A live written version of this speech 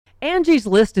Angie's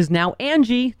List is now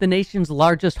Angie, the nation's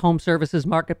largest home services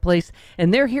marketplace,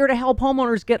 and they're here to help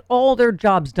homeowners get all their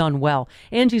jobs done well.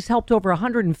 Angie's helped over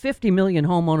 150 million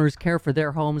homeowners care for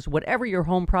their homes. Whatever your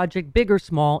home project, big or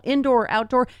small, indoor or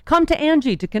outdoor, come to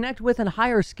Angie to connect with and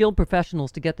hire skilled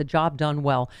professionals to get the job done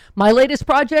well. My latest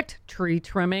project, tree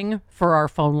trimming for our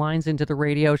phone lines into the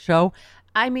radio show.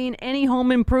 I mean, any home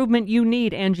improvement you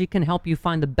need, Angie can help you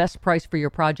find the best price for your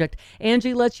project.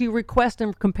 Angie lets you request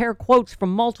and compare quotes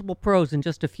from multiple pros in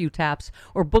just a few taps,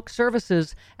 or book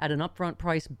services at an upfront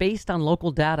price based on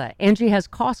local data. Angie has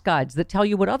cost guides that tell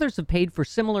you what others have paid for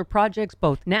similar projects,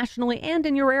 both nationally and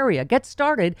in your area. Get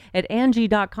started at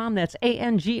Angie.com, that's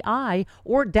ANGI,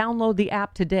 or download the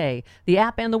app today. The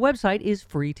app and the website is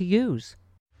free to use.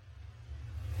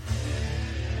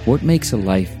 What makes a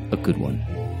life a good one?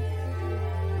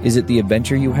 Is it the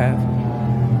adventure you have?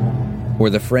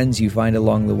 Or the friends you find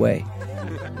along the way?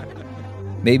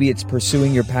 Maybe it's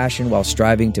pursuing your passion while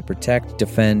striving to protect,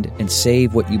 defend, and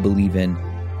save what you believe in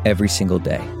every single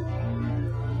day.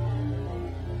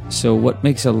 So what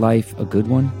makes a life a good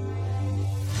one?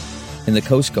 In the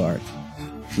Coast Guard,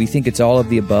 we think it's all of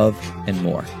the above and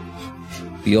more.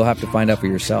 But you'll have to find out for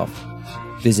yourself.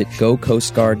 Visit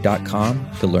gocoastguard.com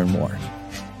to learn more.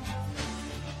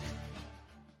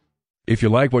 If you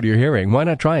like what you're hearing, why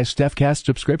not try a StephCast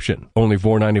subscription? Only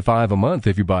 $4.95 a month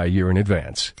if you buy a year in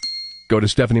advance. Go to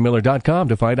StephanieMiller.com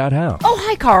to find out how. Oh,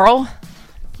 hi, Carl.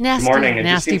 Nasty, Good morning. It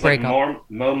nasty just seems breakup.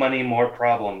 like more money, more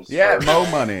problems. Yeah, mo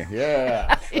money.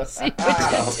 Yeah.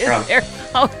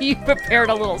 Oh, you prepared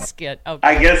a little skit. Okay.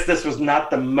 I guess this was not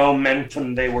the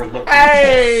momentum they were looking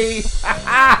Hey!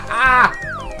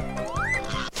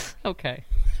 Okay.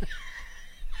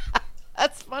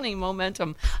 That's funny,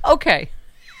 momentum. Okay.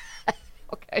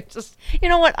 Okay, just, you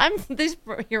know what? These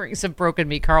hearings have broken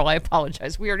me, Carl. I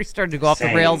apologize. We already started to go off the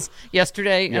rails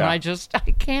yesterday, and I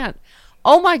can't.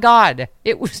 Oh my God!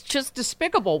 It was just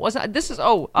despicable. Wasn't this is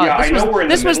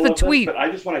this was the tweet. But I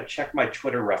just want to check my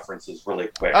Twitter references really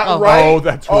quick. Right? Oh,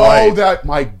 that's right. Oh, that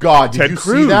my God! Did Ted you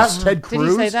Cruz. see that? Ted Did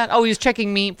Cruz. he say that? Oh, he was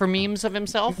checking for memes of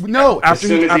himself. No. As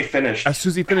soon as he finished. As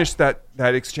soon as he finished that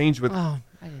exchange with Oh,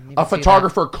 I didn't even A see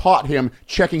photographer caught him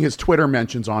checking his Twitter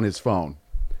mentions on his phone.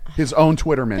 His own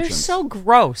Twitter that. They're mentions. so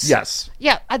gross. Yes.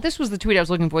 Yeah, this was the tweet I was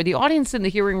looking for. The audience in the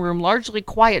hearing room, largely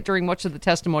quiet during much of the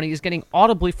testimony, is getting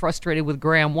audibly frustrated with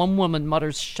Graham. One woman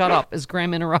mutters, "Shut up," as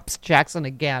Graham interrupts Jackson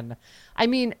again. I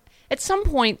mean, at some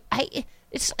point, I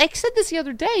said this the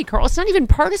other day, Carl. It's not even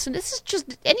partisan. This is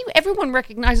just everyone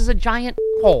recognizes a giant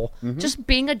hole. Just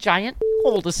being a giant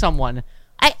hole to someone.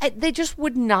 They just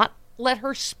would not let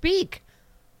her speak.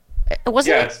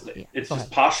 It's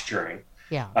just posturing.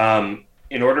 Yeah.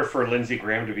 In order for Lindsey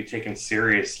Graham to be taken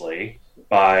seriously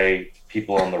by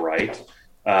people on the right,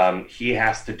 he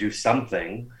has to do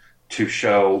something to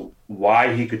show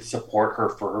why he could support her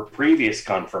for her previous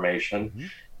confirmation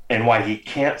and why he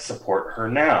can't support her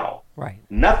now. Right.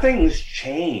 Nothing's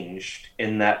changed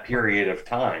in that period of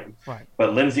time. Right.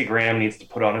 But Lindsey Graham needs to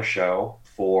put on a show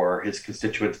for his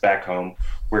constituents back home,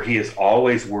 where he is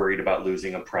always worried about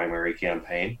losing a primary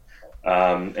campaign.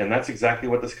 And that's exactly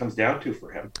what this comes down to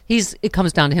for him. It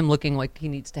comes down to him looking like he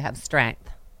needs to have strength,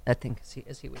 I think,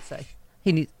 as he would say.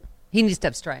 He needs to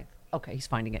have strength. Okay, he's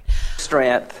finding it.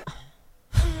 Strength.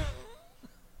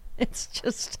 It's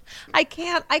just, I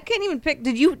can't even pick.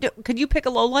 Could you pick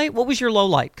a low light? What was your low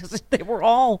light? Because they were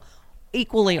all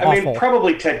equally awful. I mean,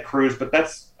 probably Ted Cruz, but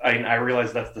I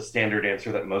realize that's the standard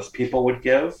answer that most people would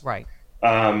give. Right.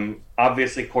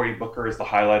 Obviously, Cory Booker is the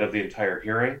highlight of the entire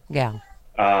hearing. Yeah.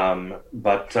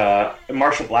 But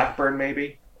Marsha Blackburn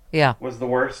maybe was the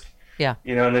worst. Yeah.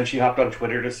 And then she hopped on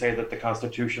Twitter to say that the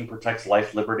Constitution protects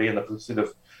life, liberty, and the pursuit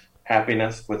of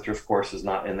happiness, which of course is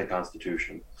not in the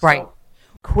Constitution. Right.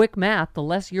 Quick math, the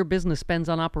less your business spends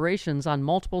on operations, on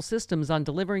multiple systems, on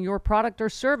delivering your product or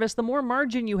service, the more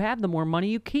margin you have, the more money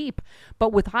you keep.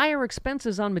 But with higher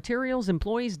expenses on materials,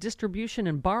 employees, distribution,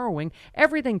 and borrowing,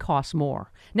 everything costs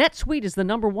more. NetSuite is the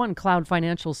 #1 cloud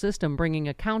financial system, bringing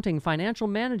accounting, financial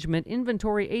management,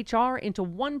 inventory, HR into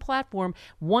one platform,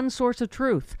 one source of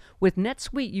truth. With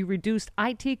NetSuite, you reduce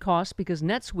IT costs because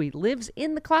NetSuite lives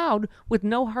in the cloud with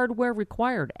no hardware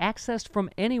required, accessed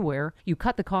from anywhere. You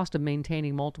cut the cost of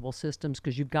maintaining multiple systems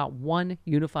because you've got one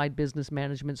unified business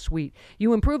management suite.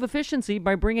 You improve efficiency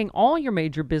by bringing all your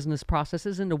major business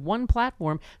processes into one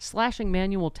platform, slashing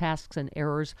manual tasks and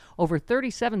errors. Over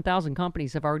 37,000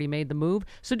 companies have already made the move,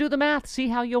 so do the math. See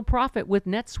how you'll profit with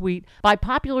NetSuite. By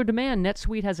popular demand,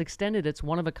 NetSuite has extended its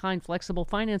one-of-a-kind flexible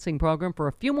financing program for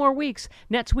a few more weeks.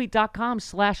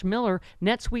 NetSuite.com/Miller.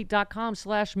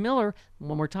 NetSuite.com/Miller.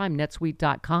 One more time,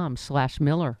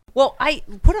 netsuite.com/Miller. Well, I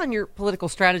put on your political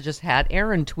strategist hat.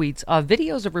 Aaron tweets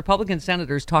videos of Republican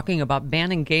senators talking about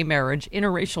banning gay marriage,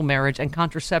 interracial marriage, and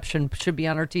contraception should be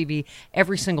on our TV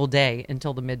every single day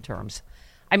until the midterms.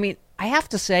 I mean, I have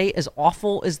to say, as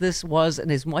awful as this was,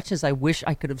 and as much as I wish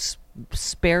I could have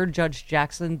spared Judge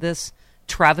Jackson this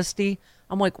travesty,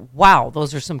 I'm like, wow,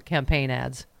 those are some campaign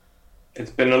ads.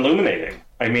 It's been illuminating.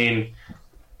 I mean,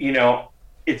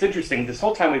 it's interesting. This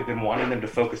whole time we've been wanting them to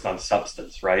focus on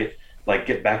substance, right? Like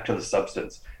get back to the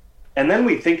substance. And then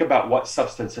we think about what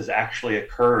substance has actually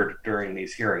occurred during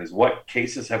these hearings. What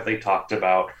cases have they talked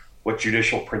about? What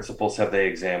judicial principles have they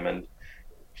examined?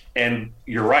 And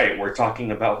you're right. We're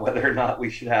talking about whether or not we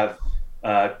should have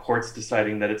courts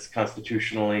deciding that it's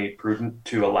constitutionally prudent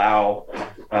to allow,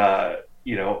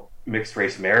 mixed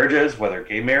race marriages, whether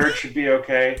gay marriage should be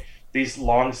okay. These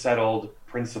long settled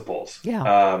principles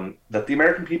that the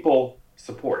American people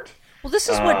support. Well, this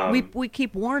is what we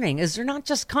keep warning, is they're not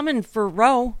just coming for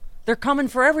Roe. They're coming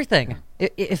for everything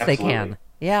if they can.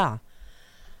 Yeah.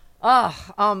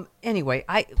 Anyway,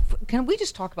 can we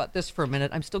just talk about this for a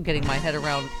minute? I'm still getting my head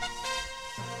around.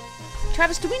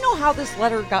 Travis, do we know how this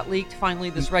letter got leaked finally,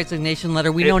 this resignation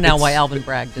letter? We know now why Alvin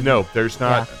Bragg didn't. No, there's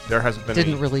not. Yeah, there hasn't been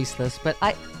didn't release this. But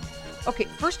okay,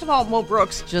 first of all, Mo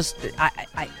Brooks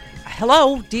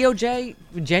hello, DOJ,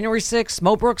 January 6th,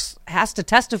 Mo Brooks has to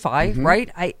testify,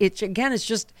 right? It's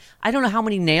just, I don't know how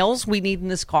many nails we need in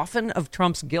this coffin of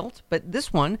Trump's guilt, but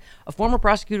this one, a former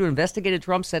prosecutor who investigated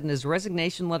Trump said in his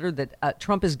resignation letter that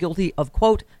Trump is guilty of,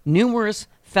 quote, numerous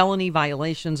felony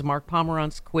violations. Mark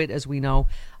Pomerantz quit, as we know,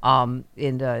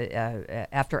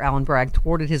 after Alvin Bragg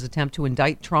thwarted his attempt to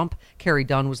indict Trump. Kerry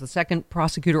Dunn was the second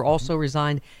prosecutor, also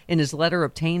resigned. In his letter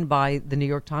obtained by the New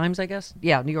York Times, I guess?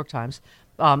 Yeah, New York Times.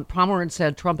 Pomerantz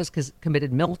said Trump has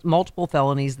committed multiple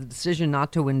felonies. The decision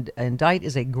not to indict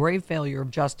is a grave failure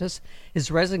of justice. His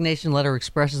resignation letter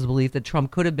expresses the belief that Trump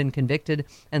could have been convicted,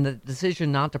 and the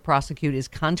decision not to prosecute is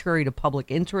contrary to public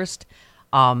interest.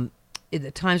 The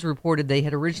Times reported they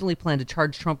had originally planned to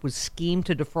charge Trump with scheme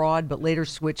to defraud, but later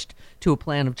switched to a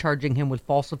plan of charging him with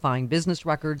falsifying business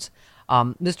records.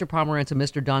 Mr. Pomerantz and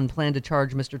Mr. Dunn plan to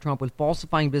charge Mr. Trump with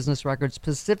falsifying business records,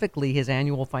 specifically his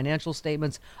annual financial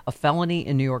statements, a felony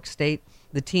in New York State.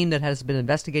 The team that has been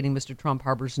investigating Mr. Trump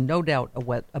harbors no doubt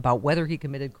about whether he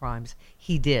committed crimes.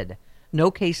 He did. No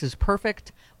case is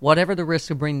perfect. Whatever the risk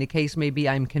of bringing the case may be,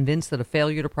 I'm convinced that a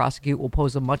failure to prosecute will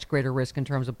pose a much greater risk in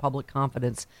terms of public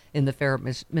confidence in the fair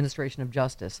administration of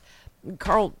justice.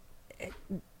 Karl,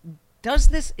 does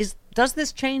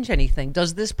this change anything?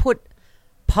 Does this put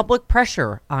public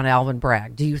pressure on Alvin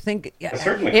Bragg? Do you think? I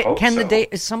certainly hope so.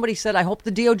 Somebody said, I hope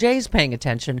the DOJ is paying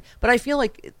attention, but I feel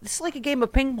like it's like a game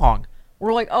of ping pong.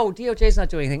 We're like, oh, DOJ's not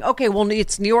doing anything. Okay, well,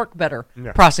 it's New York better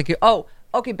prosecute. Oh,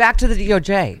 okay, back to the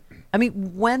DOJ. I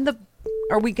mean, when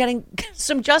are we getting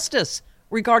some justice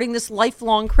regarding this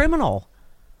lifelong criminal?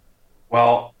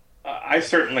 Well, I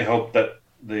certainly hope that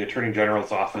the Attorney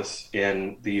General's office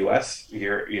in the U.S.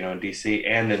 here, in D.C.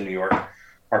 and in New York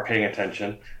are paying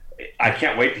attention. I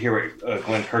can't wait to hear what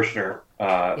Glenn Kirshner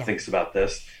thinks about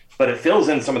this. But it fills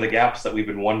in some of the gaps that we've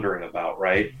been wondering about,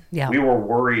 right? Yeah. We were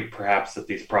worried perhaps that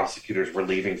these prosecutors were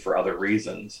leaving for other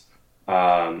reasons.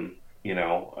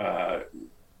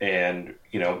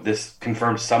 This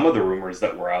confirms some of the rumors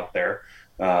that were out there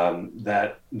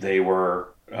that they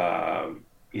were,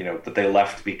 that they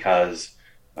left because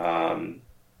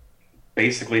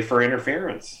basically for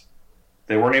interference.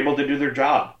 They weren't able to do their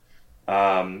job.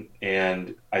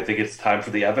 And I think it's time for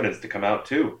the evidence to come out,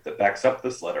 too, that backs up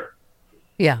this letter.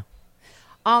 Yeah.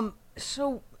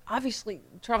 So obviously,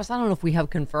 Travis, I don't know if we have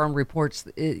confirmed reports.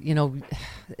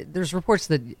 There's reports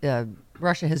that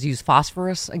Russia has used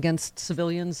phosphorus against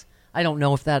civilians. I don't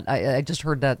know if that. I just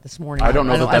heard that this morning. I don't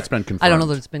know that's been confirmed. I don't know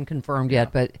that it's been confirmed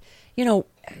yet. But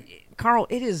Karl,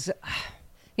 it is.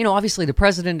 Obviously the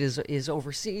president is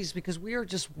overseas because we are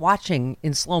just watching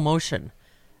in slow motion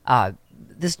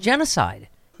this genocide,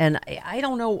 and I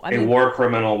don't know. A war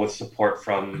criminal with support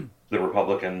from the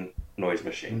Republican noise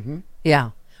machine. Mm-hmm.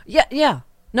 Yeah.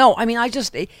 No, I mean, I guess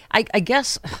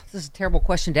this is a terrible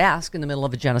question to ask in the middle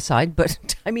of a genocide, but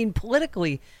I mean,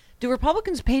 politically, do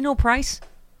Republicans pay no price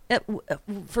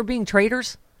for being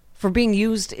traitors, for being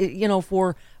used,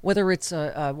 for whether it's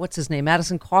what's his name,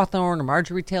 Madison Cawthorn or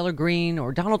Marjorie Taylor Greene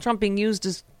or Donald Trump being used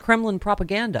as Kremlin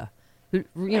propaganda,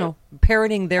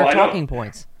 parroting their talking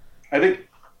points? I think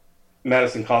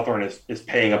Madison Cawthorn is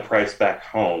paying a price back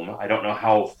home. I don't know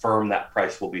how firm that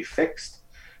price will be fixed.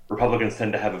 Republicans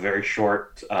tend to have a very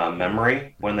short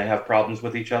memory when they have problems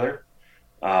with each other.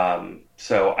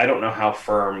 So I don't know how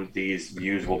firm these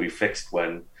views will be fixed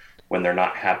when when they're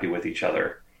not happy with each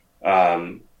other.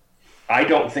 I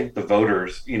don't think the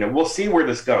voters, we'll see where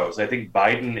this goes. I think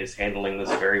Biden is handling this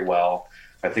very well.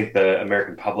 I think the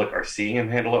American public are seeing him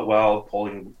handle it well.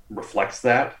 Polling reflects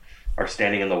that. Our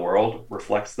standing in the world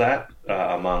reflects that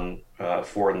among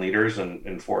foreign leaders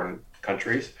and foreign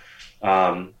countries.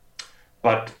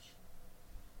 But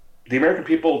the American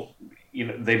people,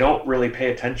 they don't really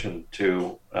pay attention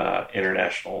to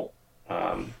international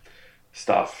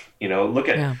stuff. Look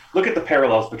at the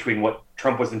parallels between what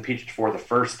Trump was impeached for the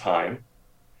first time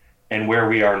and where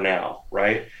we are now,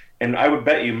 right? And I would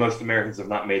bet you most Americans have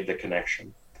not made the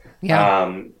connection.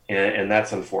 Yeah. And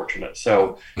that's unfortunate.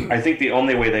 So I think the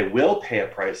only way they will pay a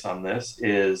price on this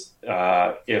is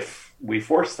if we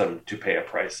force them to pay a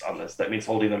price on this. That means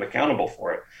holding them accountable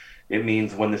for it. It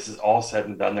means when this is all said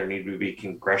and done, there need to be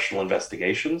congressional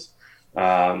investigations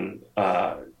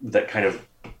that kind of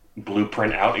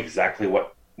blueprint out exactly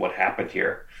what happened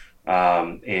here,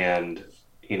 and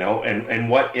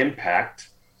what impact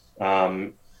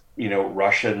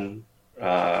Russian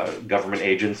government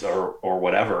agents or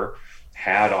whatever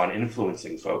had on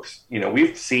influencing folks.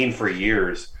 We've seen for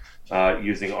years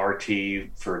using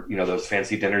RT for those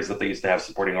fancy dinners that they used to have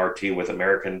supporting RT with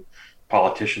American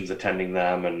politicians attending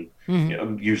them, and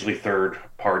usually third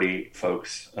party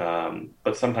folks,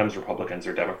 but sometimes Republicans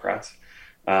or Democrats.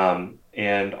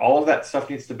 And all of that stuff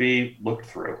needs to be looked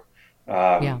through.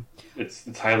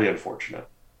 It's highly unfortunate.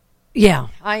 Yeah.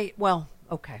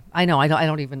 Okay. I know.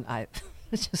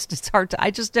 It's hard to,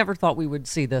 I just never thought we would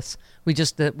see this. We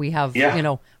have,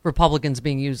 Republicans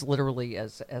being used literally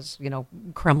as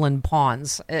Kremlin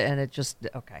pawns, and it just,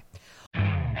 okay.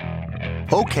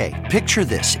 Okay, picture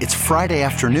this. It's Friday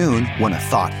afternoon when a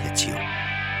thought hits you.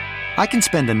 I can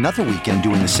spend another weekend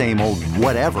doing the same old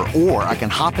whatever, or I can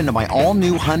hop into my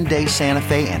all-new Hyundai Santa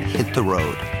Fe and hit the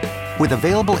road. With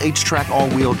available H-Track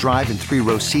all-wheel drive and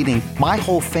 3-row seating, my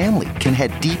whole family can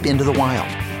head deep into the wild.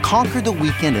 Conquer the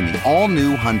weekend in the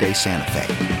all-new Hyundai Santa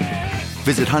Fe.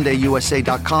 Visit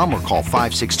HyundaiUSA.com or call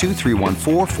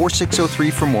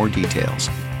 562-314-4603 for more details.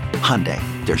 Hyundai,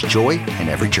 there's joy in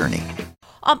every journey.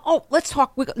 Let's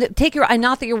talk. Take your.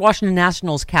 Not that your Washington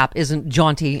Nationals cap isn't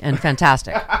jaunty and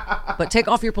fantastic, but take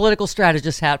off your political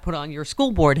strategist hat, put on your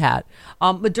school board hat.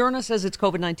 Moderna says its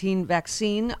COVID-19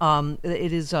 vaccine.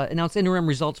 It is announced interim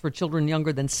results for children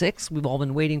younger than 6. We've all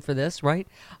been waiting for this, right?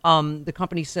 The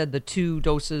company said the 2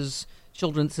 doses,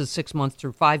 children says 6 months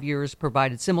through 5 years,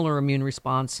 provided similar immune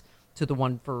response to the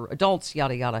one for adults,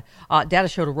 yada, yada. Data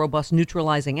showed a robust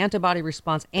neutralizing antibody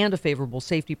response and a favorable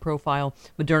safety profile.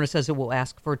 Moderna says it will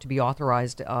ask for it to be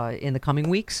authorized in the coming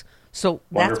weeks. So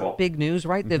Wonderful. That's big news,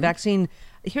 right? The vaccine,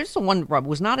 here's the one, Rob,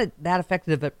 was not that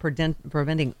effective at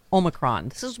preventing Omicron.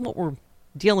 This is what we're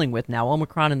dealing with now,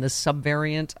 Omicron and this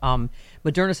subvariant.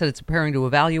 Moderna said it's preparing to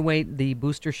evaluate the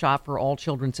booster shot for all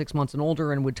children 6 months and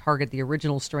older and would target the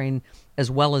original strain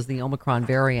as well as the Omicron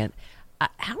variant.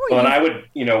 And I would,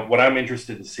 what I'm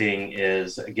interested in seeing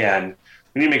is, again,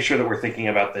 we need to make sure that we're thinking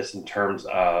about this in terms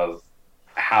of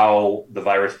how the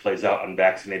virus plays out on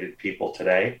vaccinated people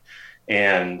today.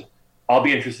 And I'll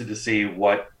be interested to see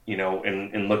what,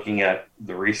 in looking at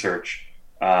the research,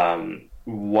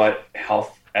 what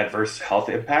adverse health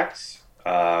impacts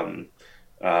Omicron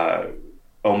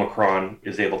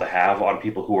is able to have on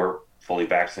people who are fully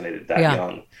vaccinated that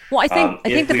young. Well, I think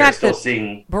the fact that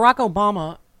Barack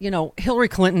Obama, Hillary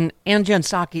Clinton and Jen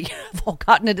Psaki have all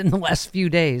gotten it in the last few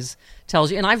days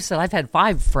tells you. And I've had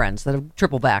 5 friends that have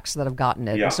triple vax that have gotten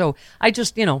it. Yeah. And so I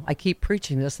just, I keep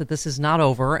preaching that this is not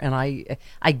over. And I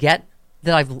get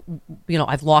that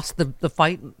I've lost the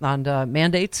fight on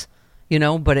mandates,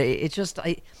 but it just,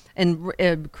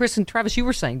 Chris and Travis, you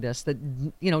were saying this,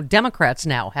 that, Democrats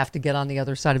now have to get on the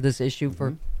other side of this issue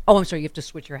for, I'm sorry, you have to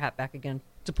switch your hat back again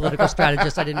to political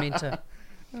strategist. I didn't mean to.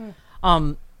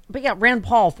 But yeah, Rand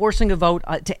Paul forcing a vote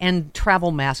to end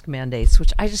travel mask mandates,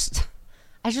 which I just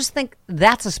think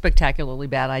that's a spectacularly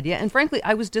bad idea. And frankly,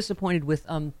 I was disappointed with,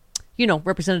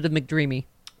 Representative McDreamy.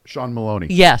 Sean Maloney.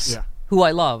 Yes, who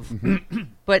I love.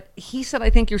 But he said, I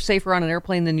think you're safer on an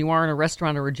airplane than you are in a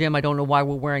restaurant or a gym. I don't know why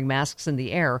we're wearing masks in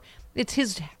the air. It's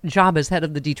his job as head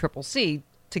of the DCCC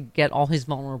to get all his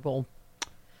vulnerable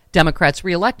Democrats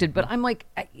reelected, but I'm like,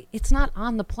 it's not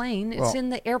on the plane. It's in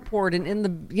the airport and in the,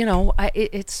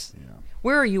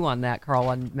 Where are you on that, Karl,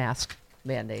 on mask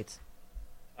mandates?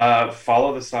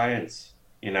 Follow the science,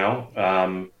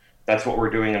 That's what we're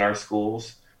doing in our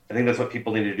schools. I think that's what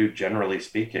people need to do, generally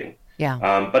speaking.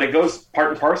 Yeah. But it goes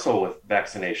part and parcel with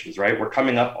vaccinations, right? We're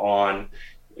coming up on,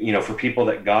 for people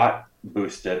that got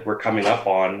boosted, we're coming up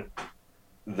on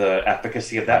the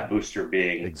efficacy of that booster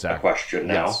being a question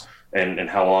now. and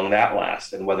how long that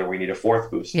lasts, and whether we need a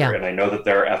fourth booster. Yeah. And I know that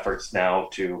there are efforts now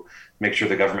to make sure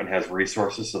the government has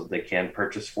resources so that they can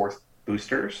purchase fourth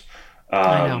boosters.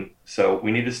 I know. So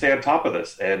we need to stay on top of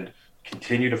this and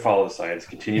continue to follow the science,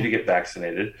 continue to get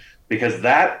vaccinated, because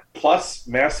that plus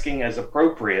masking as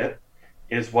appropriate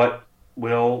is what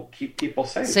will keep people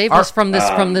safe. Save us from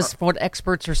this. What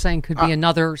experts are saying could be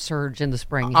another surge in the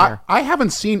spring here. I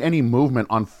haven't seen any movement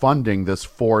on funding this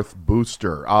fourth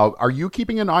booster. Are you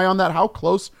keeping an eye on that? How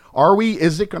close are we?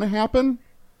 Is it going to happen?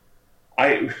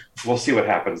 We'll see what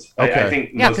happens. Okay. I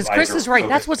think Because Chris is right.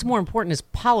 That's what's more important is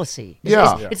policy.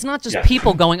 It's not just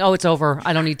people going, oh, it's over.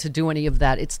 I don't need to do any of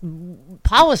that. It's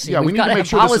policy. We've got to have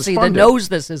policy that knows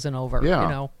this isn't over. Yeah. You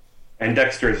know. And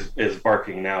Dexter is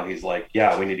barking now. He's like,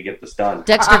 yeah, we need to get this done.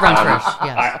 Dexter runs Frisch,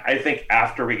 yes. I think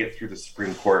after we get through the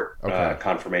Supreme Court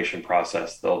confirmation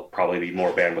process, there'll probably be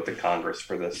more bandwidth in Congress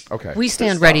for this. Okay. We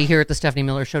stand ready here at the Stephanie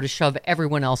Miller Show to shove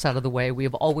everyone else out of the way. We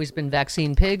have always been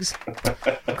vaccine pigs.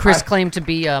 Chris claimed to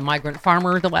be a migrant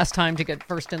farmer the last time to get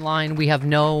first in line. We have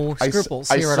no scruples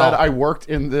here at all. I said I worked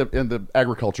in the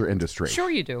agriculture industry.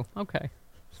 Sure you do. Okay.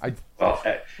 Well,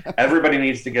 everybody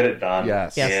needs to get it done.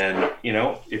 Yes. And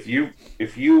if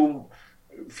you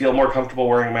feel more comfortable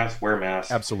wearing a mask, wear a mask.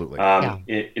 Absolutely.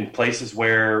 In places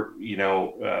where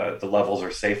the levels are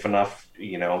safe enough,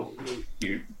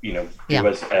 do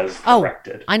as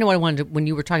directed. I know. I wanted to, when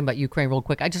you were talking about Ukraine, real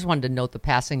quick. I just wanted to note the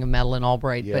passing of Madeleine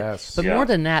Albright. Yes. But more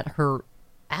than that, her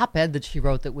op-ed that she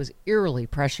wrote that was eerily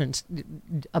prescient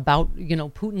about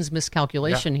Putin's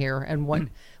miscalculation here and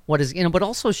what is but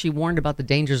also she warned about the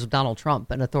dangers of Donald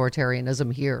Trump and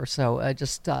authoritarianism here. So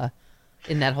just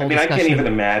in that whole discussion, I can't even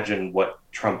imagine what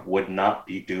Trump would not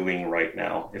be doing right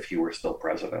now if he were still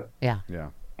president. Yeah.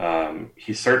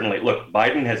 He certainly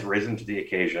Biden has risen to the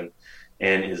occasion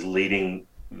and is leading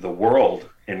the world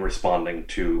in responding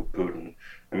to Putin.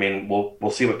 I mean,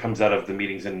 we'll see what comes out of the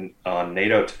meetings on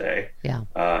NATO today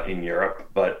in Europe.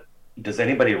 But does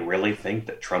anybody really think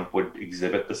that Trump would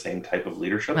exhibit the same type of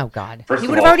leadership? Oh, God. First He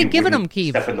of would have all, already he given wouldn't him Kyiv.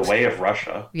 Step in the way of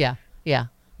Russia. Yeah.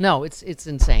 No, it's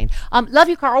insane. Love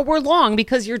you, Karl. We're long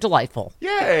because you're delightful.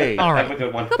 Yay. All right. Have a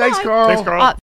good one. Thanks, Karl. Thanks, Karl.